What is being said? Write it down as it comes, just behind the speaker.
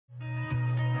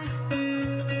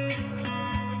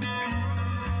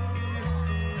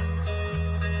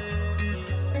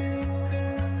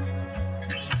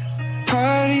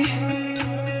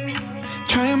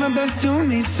my best to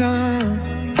meet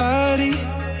somebody,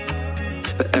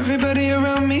 but everybody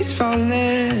around me's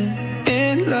falling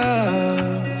in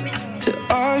love to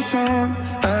our song.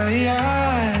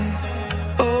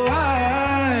 Oh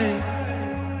I,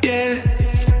 yeah,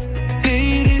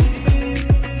 hate it,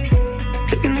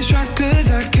 taking the shot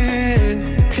cause I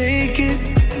can't take it,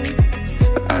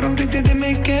 but I don't think that they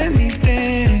make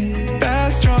anything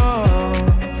that strong,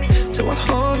 so I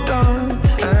hold on.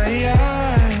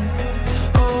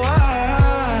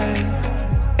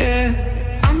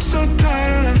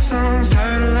 Tired of love songs,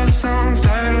 tired of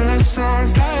love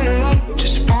songs, tired of love.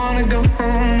 Just wanna go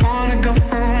home, wanna go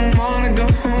home, wanna go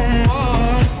home.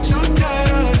 Oh, so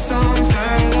tired of love songs,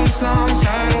 tired of love songs,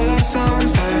 tired of love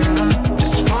songs, tired of love.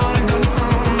 Just wanna go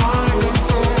home, wanna go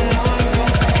home, wanna go home.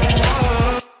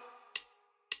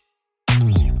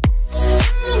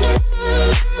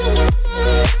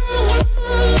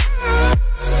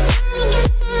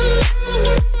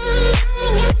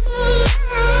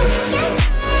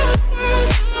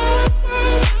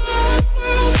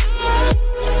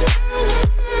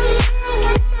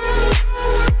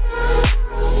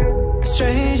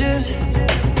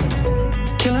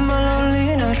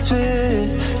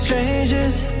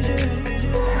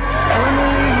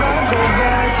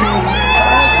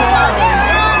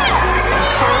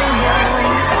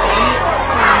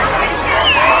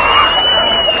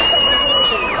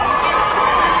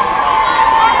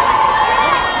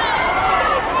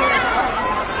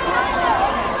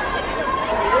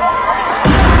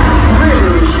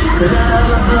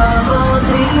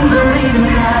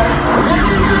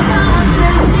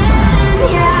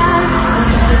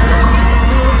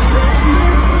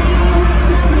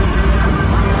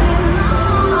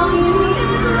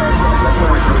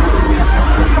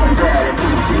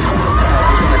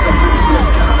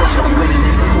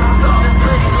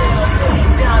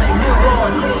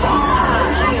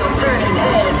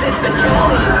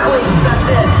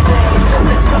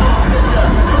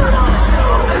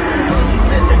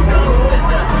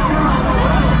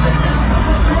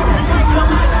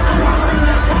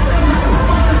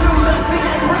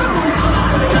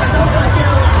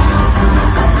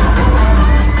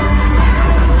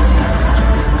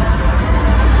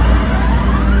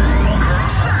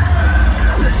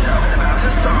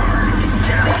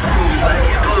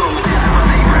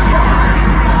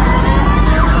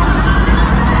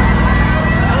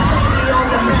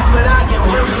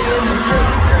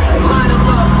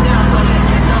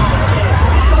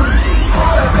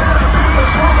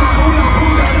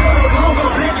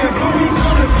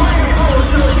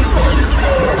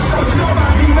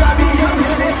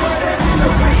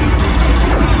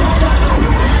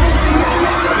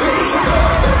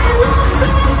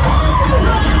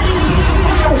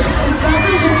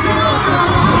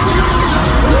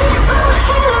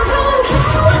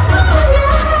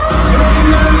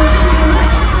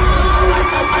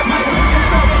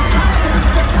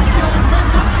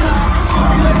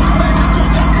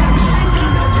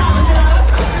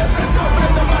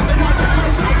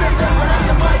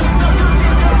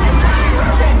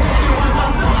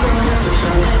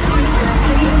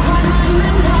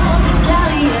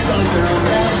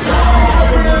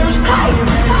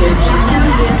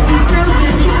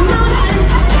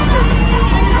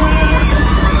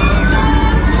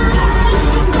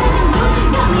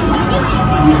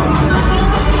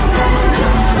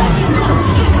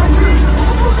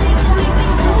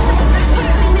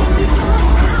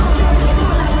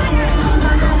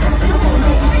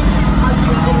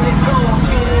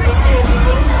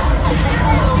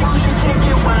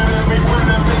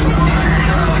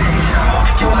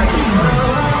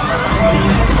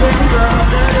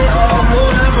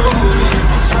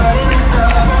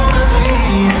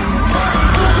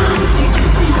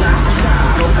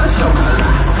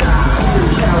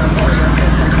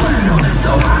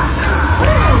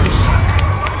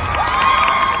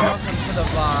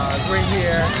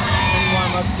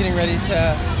 Getting ready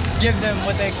to give them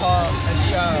what they call a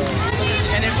show.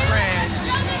 And in French,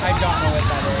 I don't know what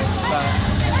that is, but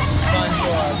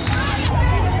bonjour.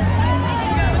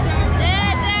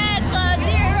 This is Club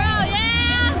Zero,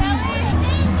 yeah!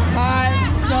 Hi,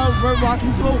 so we're walking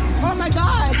to oh my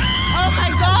god!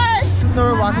 So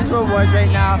we're walking to awards right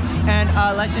now, and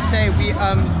let's just say we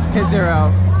hit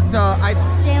 0. So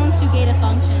Jalen's too gay to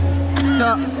function.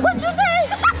 So what'd you say?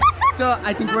 So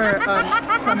I think we're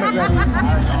somewhat ready.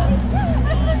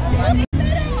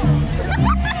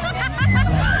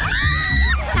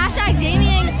 Hashtag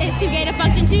Damien is too gay to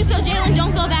function too, so Jalen,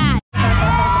 don't feel bad.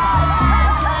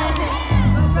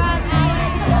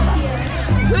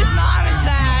 Whose mom is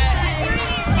that?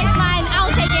 It's mine,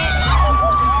 I'll take it.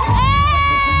 Oh!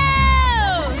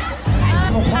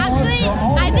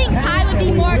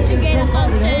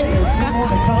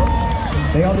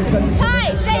 They all did such a Ty,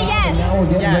 tremendous say job, yes. and now we're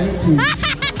getting ready to.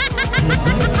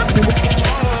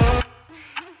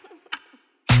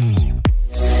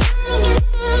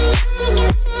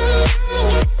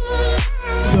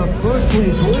 The first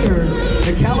place winners,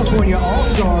 the California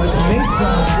All-Stars,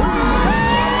 Mesa.